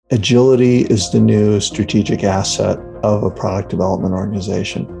Agility is the new strategic asset of a product development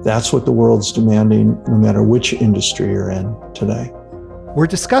organization. That's what the world's demanding, no matter which industry you're in today. We're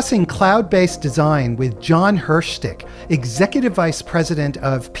discussing cloud-based design with Jon Hirschtick, Executive Vice President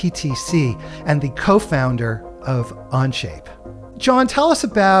of PTC and the co-founder of Onshape. Jon, tell us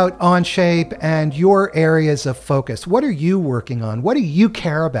about Onshape and your areas of focus. What are you working on? What do you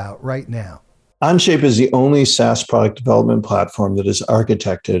care about right now? Onshape is the only SaaS product development platform that is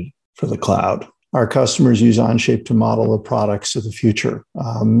architected for the cloud. Our customers use Onshape to model the products of the future,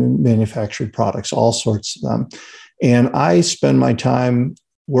 manufactured products, all sorts of them. And I spend my time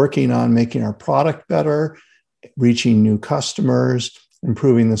working on making our product better, reaching new customers,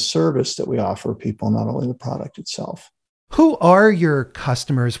 improving the service that we offer people, not only the product itself. Who are your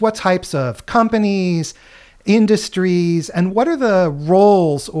customers? What types of companies, industries, and what are the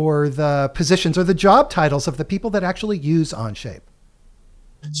roles or the positions or the job titles of the people that actually use Onshape?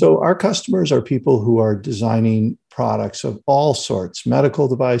 So our customers are people who are designing products of all sorts, medical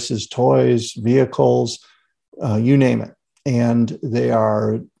devices, toys, vehicles, you name it. And they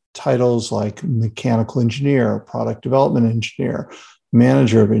are titles like mechanical engineer, product development engineer,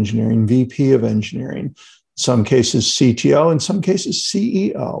 manager of engineering, VP of engineering, in some cases CTO, in some cases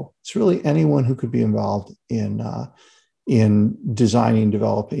CEO. It's really anyone who could be involved in designing,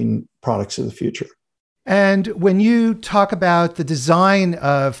 developing products of the future. And when you talk about the design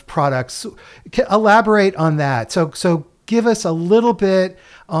of products, elaborate on that. So give us a little bit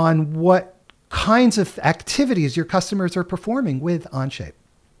on what kinds of activities your customers are performing with Onshape.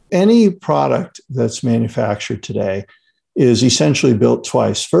 Any product that's manufactured today is essentially built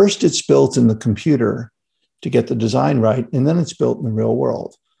twice. First, it's built in the computer to get the design right, and then it's built in the real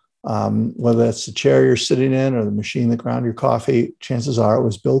world. Whether that's the chair you're sitting in or the machine that ground your coffee, chances are it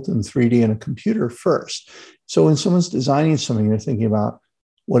was built in 3D in a computer first. So when someone's designing something, they're thinking about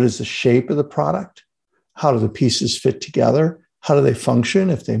what is the shape of the product? How do the pieces fit together? How do they function?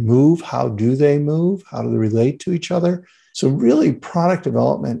 If they move, how do they move? How do they relate to each other? So really, product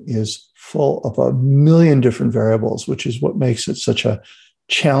development is full of a million different variables, which is what makes it such a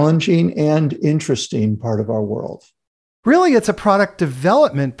challenging and interesting part of our world. Really, it's a product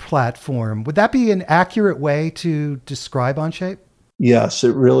development platform. Would that be an accurate way to describe Onshape? Yes,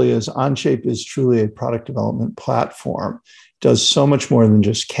 it really is. Onshape is truly a product development platform. It does so much more than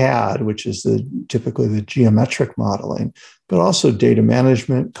just CAD, which is typically the geometric modeling, but also data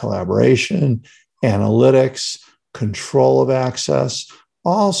management, collaboration, analytics, control of access,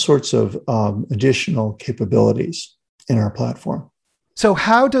 all sorts of additional capabilities in our platform. So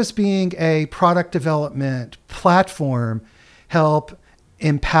how does being a product development platform help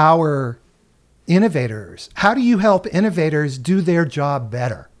empower innovators? How do you help innovators do their job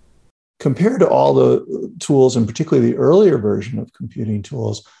better? Compared to all the tools, and particularly the earlier version of computing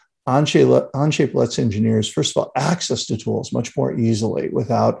tools, Onshape lets engineers, first of all, access to tools much more easily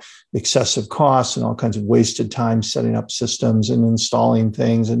without excessive costs and all kinds of wasted time setting up systems and installing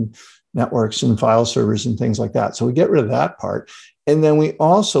things and networks and file servers and things like that. So we get rid of that part. And then we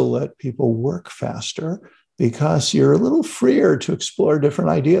also let people work faster because you're a little freer to explore different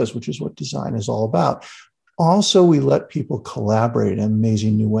ideas, which is what design is all about. Also, we let people collaborate in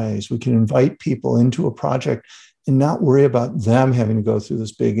amazing new ways. We can invite people into a project and not worry about them having to go through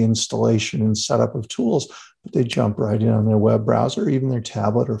this big installation and setup of tools, but they jump right in on their web browser, even their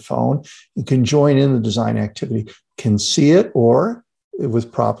tablet or phone, and can join in the design activity, can see it, or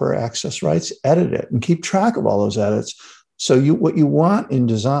with proper access rights, edit it and keep track of all those edits. So what you want in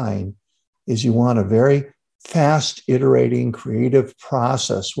design is you want a very fast, iterating, creative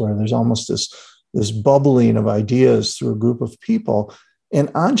process where there's almost this bubbling of ideas through a group of people.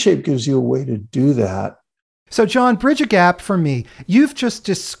 And Onshape gives you a way to do that. So Jon, bridge a gap for me. You've just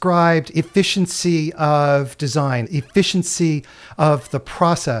described efficiency of design, efficiency of the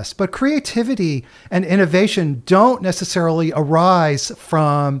process, but creativity and innovation don't necessarily arise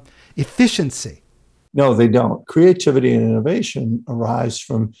from efficiency. No, they don't. Creativity and innovation arise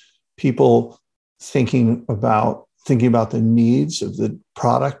from people thinking about the needs of the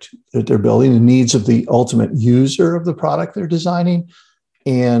product that they're building, the needs of the ultimate user of the product they're designing,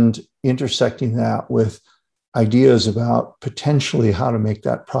 and intersecting that with ideas about potentially how to make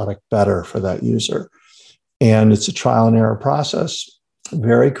that product better for that user. And it's a trial and error process,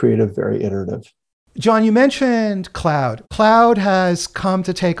 very creative, very iterative. Jon, you mentioned cloud. Cloud has come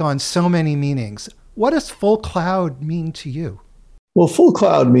to take on so many meanings. What does full cloud mean to you? Well, full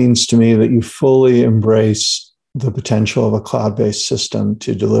cloud means to me that you fully embrace the potential of a cloud-based system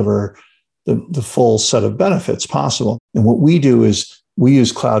to deliver the full set of benefits possible. And what we do is we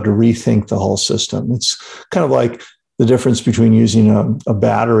use cloud to rethink the whole system. It's kind of like the difference between using a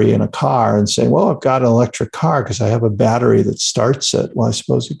battery in a car and saying, well, I've got an electric car because I have a battery that starts it. Well, I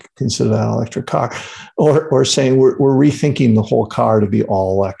suppose you could consider that an electric car. Or saying we're rethinking the whole car to be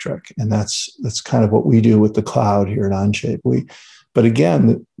all electric. And that's kind of what we do with the cloud here at Onshape. But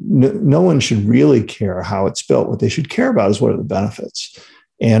again, no one should really care how it's built. What they should care about is what are the benefits.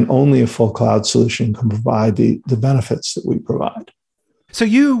 And only a full cloud solution can provide the benefits that we provide. So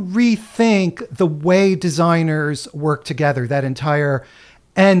you rethink the way designers work together, that entire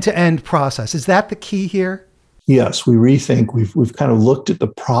end-to-end process. Is that the key here? Yes, we rethink. We've kind of looked at the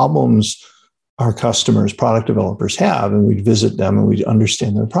problems our customers, product developers have, and we'd visit them and we'd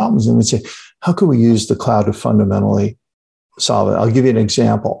understand their problems and we'd say, how can we use the cloud to fundamentally solve it? I'll give you an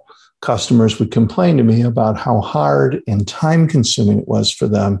example. Customers would complain to me about how hard and time-consuming it was for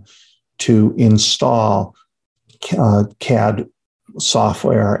them to install CAD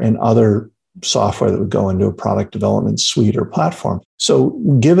software and other software that would go into a product development suite or platform. So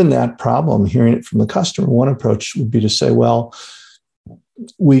given that problem, hearing it from the customer, one approach would be to say, well,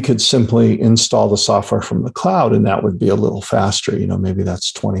 we could simply install the software from the cloud and that would be a little faster. Maybe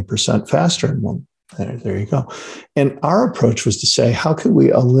that's 20% faster. And well, there you go. And our approach was to say, how could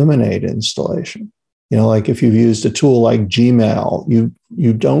we eliminate installation? Like if you've used a tool like Gmail,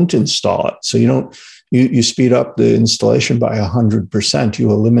 you don't install it. So you speed up the installation by 100%.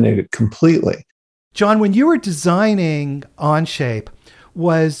 You eliminate it completely. John, when you were designing Onshape,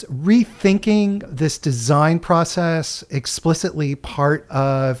 was rethinking this design process explicitly part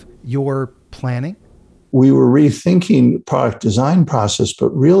of your planning? We were rethinking product design process,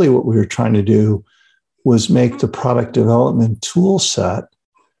 but really what we were trying to do was make the product development tool set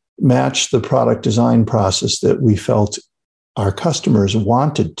match the product design process that we felt our customers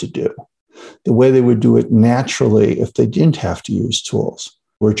wanted to do, the way they would do it naturally if they didn't have to use tools.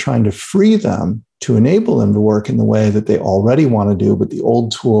 We're trying to free them to enable them to work in the way that they already want to do, but the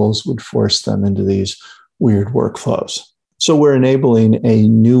old tools would force them into these weird workflows. So we're enabling a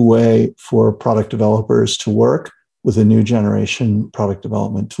new way for product developers to work with a new generation product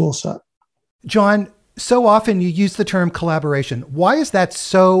development tool set. John, so often you use the term collaboration. Why is that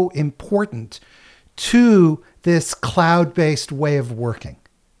so important to this cloud-based way of working?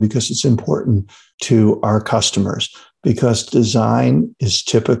 Because it's important to our customers, because design is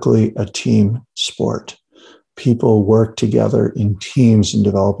typically a team sport. People work together in teams in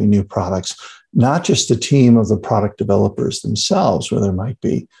developing new products, not just the team of the product developers themselves, where there might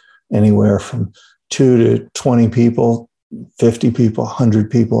be anywhere from 2 to 20 people, 50 people,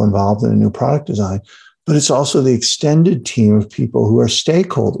 100 people involved in a new product design, but it's also the extended team of people who are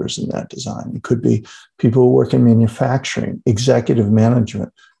stakeholders in that design. It could be people who work in manufacturing, executive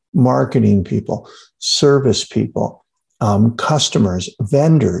management, marketing people, service people, customers,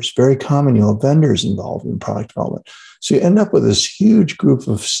 vendors. Very common, you'll have vendors involved in product development. So you end up with this huge group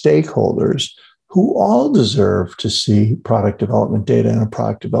of stakeholders who all deserve to see product development data in a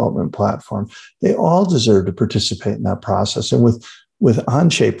product development platform. They all deserve to participate in that process. And with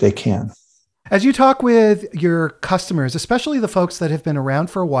Onshape, they can. As you talk with your customers, especially the folks that have been around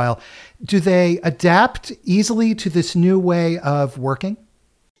for a while, do they adapt easily to this new way of working?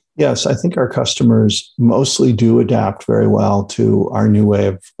 Yes, I think our customers mostly do adapt very well to our new way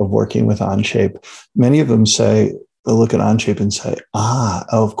of working with Onshape. Many of them say, they'll look at Onshape and say,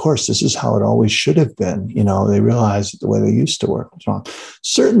 of course, this is how it always should have been. They realize that the way they used to work was wrong.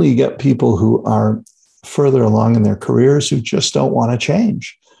 Certainly you get people who are further along in their careers who just don't want to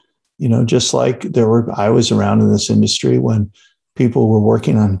change. Just like I was around in this industry when people were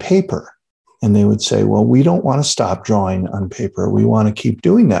working on paper and they would say, well, we don't want to stop drawing on paper. We want to keep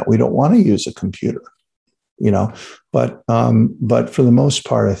doing that. We don't want to use a computer, but for the most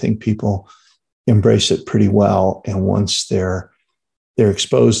part, I think people embrace it pretty well. And once they're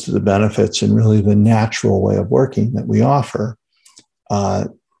exposed to the benefits and really the natural way of working that we offer,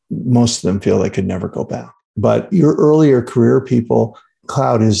 most of them feel they could never go back. But your earlier career people,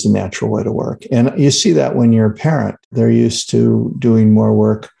 cloud is the natural way to work. And you see that when you're a parent. They're used to doing more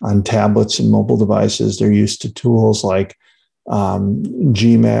work on tablets and mobile devices. They're used to tools like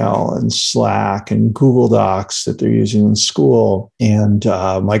Gmail and Slack and Google Docs that they're using in school and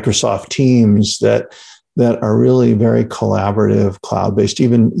Microsoft Teams that are really very collaborative, cloud-based,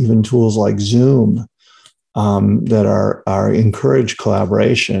 even tools like Zoom that are encourage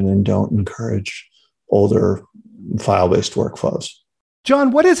collaboration and don't encourage older file-based workflows.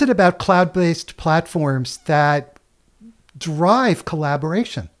 John, what is it about cloud-based platforms that drive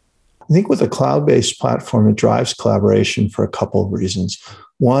collaboration? I think with a cloud-based platform, it drives collaboration for a couple of reasons.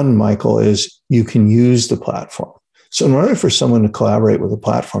 One, Michael, is you can use the platform. So in order for someone to collaborate with a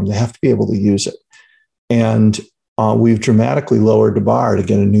platform, they have to be able to use it. And we've dramatically lowered the bar to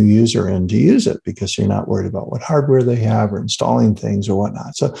get a new user in to use it because you're not worried about what hardware they have or installing things or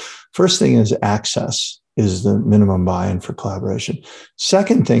whatnot. So first thing is access is the minimum buy-in for collaboration.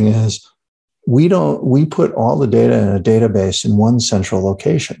 Second thing is we put all the data in a database in one central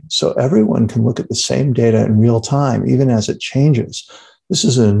location. So everyone can look at the same data in real time, even as it changes. This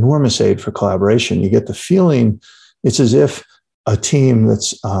is an enormous aid for collaboration. You get the feeling it's as if a team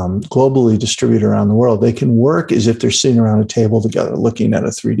that's globally distributed around the world, they can work as if they're sitting around a table together looking at a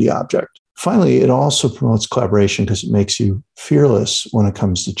 3D object. Finally, it also promotes collaboration because it makes you fearless when it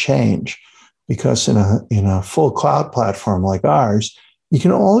comes to change. Because in a full cloud platform like ours, you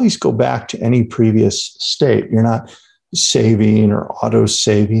can always go back to any previous state. You're not saving or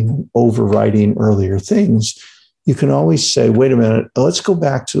auto-saving, overwriting earlier things. You can always say, wait a minute, let's go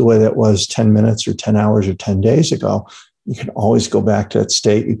back to the way that was 10 minutes or 10 hours or 10 days ago. You can always go back to that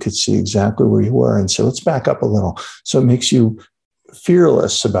state. You could see exactly where you were and say, let's back up a little. So it makes you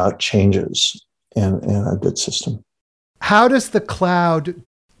fearless about changes in a good system. How does the cloud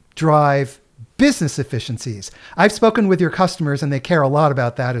drive business efficiencies? I've spoken with your customers and they care a lot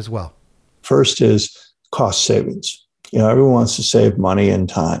about that as well. First is cost savings. Everyone wants to save money and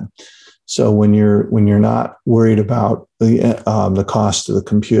time. So when you're not worried about the cost of the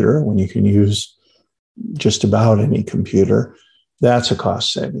computer, when you can use just about any computer, that's a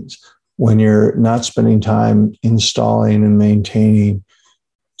cost savings. When you're not spending time installing and maintaining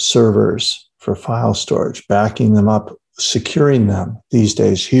servers for file storage, backing them up, securing them these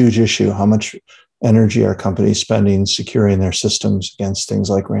days, huge issue. How much energy are companies spending securing their systems against things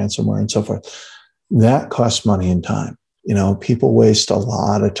like ransomware and so forth? That costs money and time. People waste a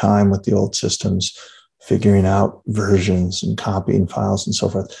lot of time with the old systems, figuring out versions and copying files and so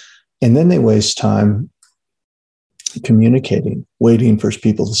forth. And then they waste time communicating, waiting for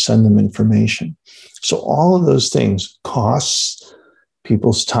people to send them information. So all of those things, costs,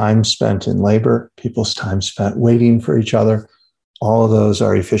 people's time spent in labor, people's time spent waiting for each other, all of those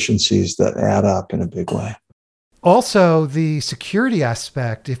are efficiencies that add up in a big way. Also, the security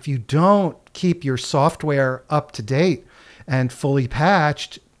aspect, if you don't keep your software up to date and fully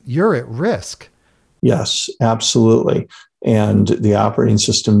patched, you're at risk. Yes, absolutely. And the operating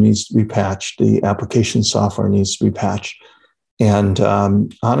system needs to be patched. The application software needs to be patched. And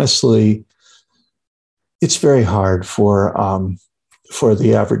honestly, it's very hard for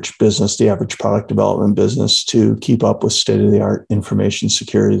the average business, the average product development business, to keep up with state-of-the-art information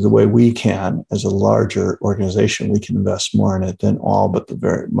security the way we can. As a larger organization, we can invest more in it than all but the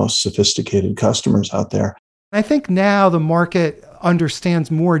very most sophisticated customers out there. I think now the market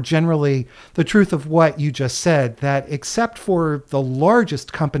understands more generally the truth of what you just said, that except for the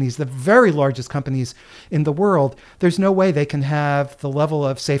largest companies, the very largest companies in the world, there's no way they can have the level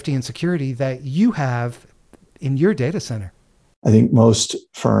of safety and security that you have in your data center. I think most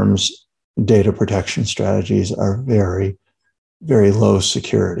firms' data protection strategies are very, very low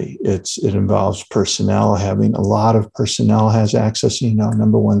security. It involves personnel. Having a lot of personnel has access.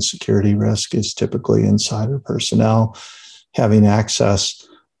 Number one security risk is typically insider personnel. Having access,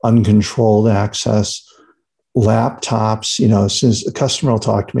 uncontrolled access, laptops. As soon as a customer will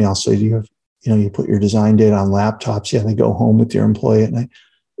talk to me, I'll say, you put your design data on laptops. Yeah, they go home with your employee at night.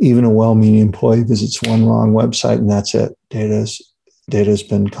 Even a well-meaning employee visits one wrong website and that's it. Data's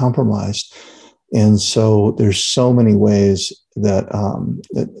been compromised. And so there's so many ways that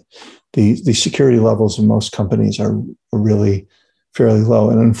the security levels in most companies are really fairly low.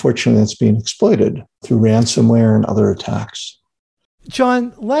 And unfortunately, that's being exploited through ransomware and other attacks.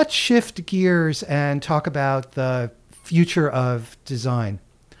 John, let's shift gears and talk about the future of design.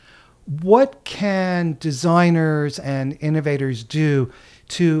 What can designers and innovators do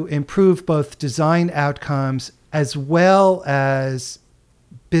to improve both design outcomes as well as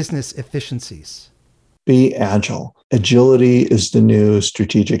business efficiencies? Be agile. Agility is the new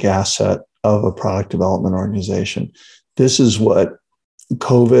strategic asset of a product development organization. This is what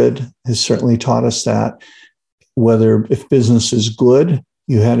COVID has certainly taught us, that if business is good,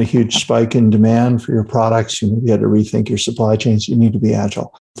 you had a huge spike in demand for your products, you maybe had to rethink your supply chains, you need to be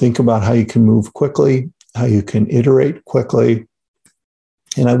agile. Think about how you can move quickly, how you can iterate quickly.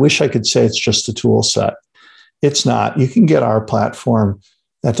 And I wish I could say it's just a tool set. It's not. You can get our platform.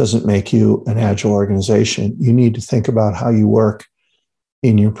 That doesn't make you an agile organization. You need to think about how you work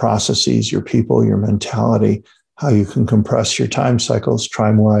in your processes, your people, your mentality, how you can compress your time cycles,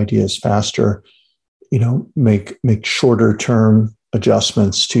 try more ideas faster, make shorter term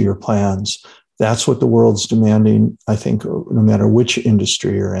adjustments to your plans. That's what the world's demanding, I think, no matter which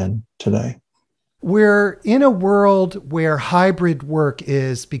industry you're in today. We're in a world where hybrid work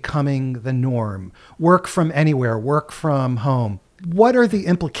is becoming the norm. Work from anywhere, work from home. What are the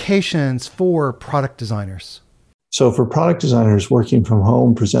implications for product designers? So for product designers, working from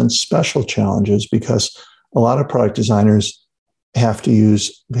home presents special challenges because a lot of product designers have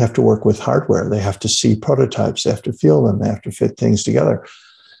to work with hardware. They have to see prototypes, they have to feel them, they have to fit things together.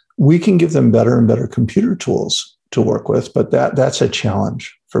 We can give them better and better computer tools to work with, but that's a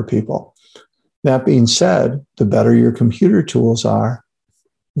challenge for people. That being said, the better your computer tools are,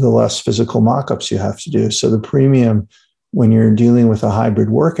 the less physical mock-ups you have to do. So the premium, when you're dealing with a hybrid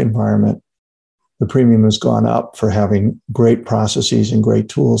work environment, the premium has gone up for having great processes and great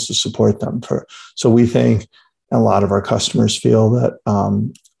tools to support them. So we think a lot of our customers feel that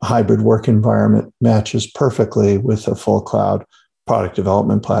a hybrid work environment matches perfectly with a full cloud product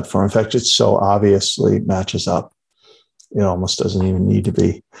development platform. In fact, it so obviously matches up. It almost doesn't even need to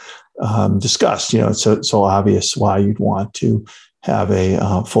be discussed. It's so obvious why you'd want to have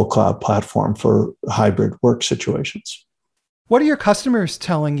a full cloud platform for hybrid work situations. What are your customers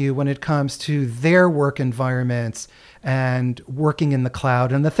telling you when it comes to their work environments and working in the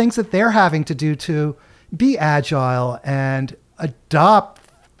cloud and the things that they're having to do to be agile and adopt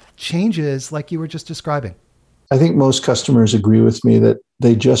changes like you were just describing? I think most customers agree with me that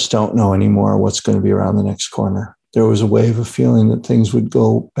they just don't know anymore what's going to be around the next corner. There was a wave of feeling that things would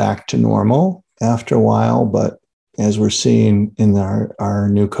go back to normal after a while, but as we're seeing in our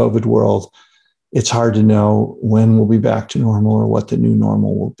new COVID world, it's hard to know when we'll be back to normal or what the new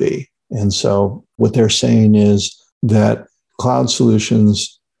normal will be. And so what they're saying is that cloud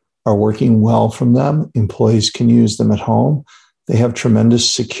solutions are working well from them. Employees can use them at home. They have tremendous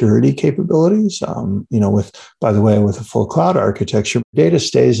security capabilities. By the way, with a full cloud architecture, data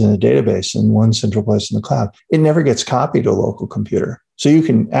stays in a database in one central place in the cloud. It never gets copied to a local computer. So you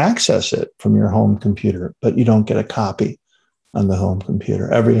can access it from your home computer, but you don't get a copy on the home computer.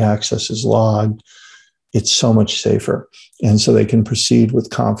 Every access is logged. It's so much safer. And so they can proceed with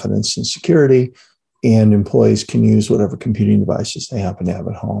confidence and security, and employees can use whatever computing devices they happen to have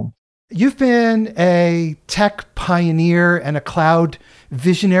at home. You've been a tech pioneer and a cloud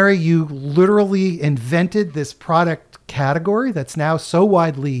visionary. You literally invented this product category that's now so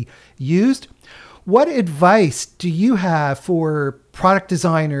widely used. What advice do you have for product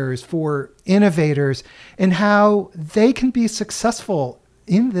designers, for innovators, and how they can be successful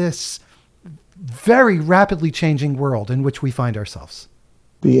in this very rapidly changing world in which we find ourselves?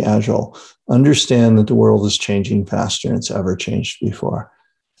 Be agile. Understand that the world is changing faster than it's ever changed before.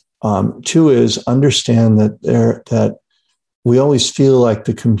 Two is understand that we always feel like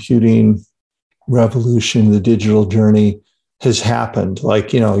the computing revolution, the digital journey has happened.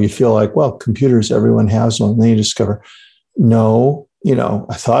 Like, you feel like, well, computers, everyone has one. And then you discover, no,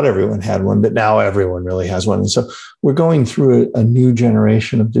 I thought everyone had one, but now everyone really has one. And so we're going through a new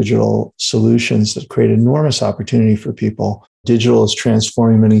generation of digital solutions that create enormous opportunity for people. Digital is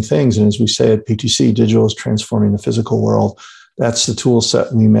transforming many things. And as we say at PTC, digital is transforming the physical world. That's the tool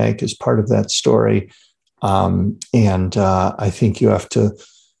set we make as part of that story. I think you have to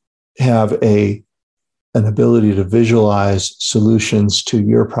have an ability to visualize solutions to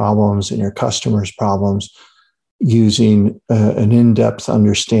your problems and your customers' problems using an in-depth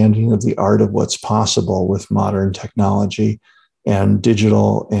understanding of the art of what's possible with modern technology. And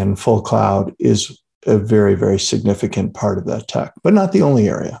digital and full cloud is a very, very significant part of that tech, but not the only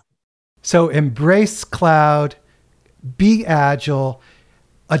area. So embrace cloud, be agile,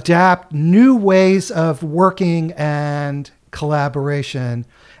 adapt new ways of working and collaboration,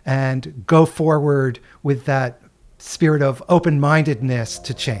 and go forward with that spirit of open-mindedness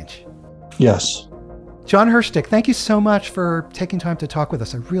to change. Yes. Jon Hirschtick, thank you so much for taking time to talk with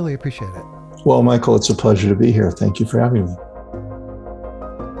us. I really appreciate it. Well, Michael, it's a pleasure to be here. Thank you for having me.